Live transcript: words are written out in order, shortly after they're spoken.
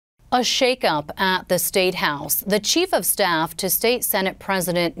A shakeup at the State House. The Chief of Staff to State Senate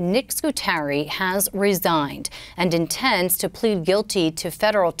President Nick Scutari has resigned and intends to plead guilty to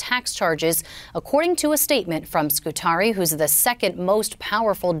federal tax charges, according to a statement from Scutari, who's the second most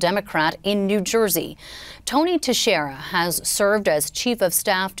powerful Democrat in New Jersey. Tony Teixeira has served as Chief of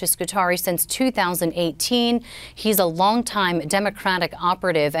Staff to Scutari since 2018. He's a longtime Democratic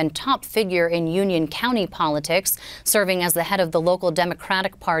operative and top figure in Union County politics, serving as the head of the local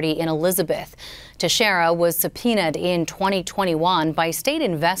Democratic Party in Elizabeth. Teixeira was subpoenaed in 2021 by state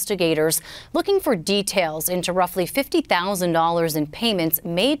investigators looking for details into roughly $50,000 in payments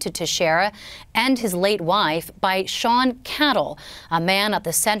made to Teixeira and his late wife by Sean Cattle, a man at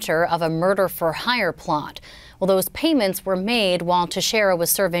the center of a murder-for-hire plot. Well, those payments were made while Teixeira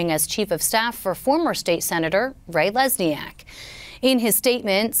was serving as Chief of Staff for former State Senator Ray Lesniak. In his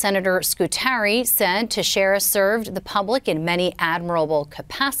statement, Senator Scutari said Teixeira served the public in many admirable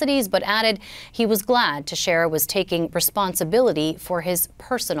capacities, but added he was glad Teixeira was taking responsibility for his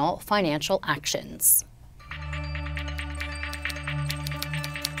personal financial actions.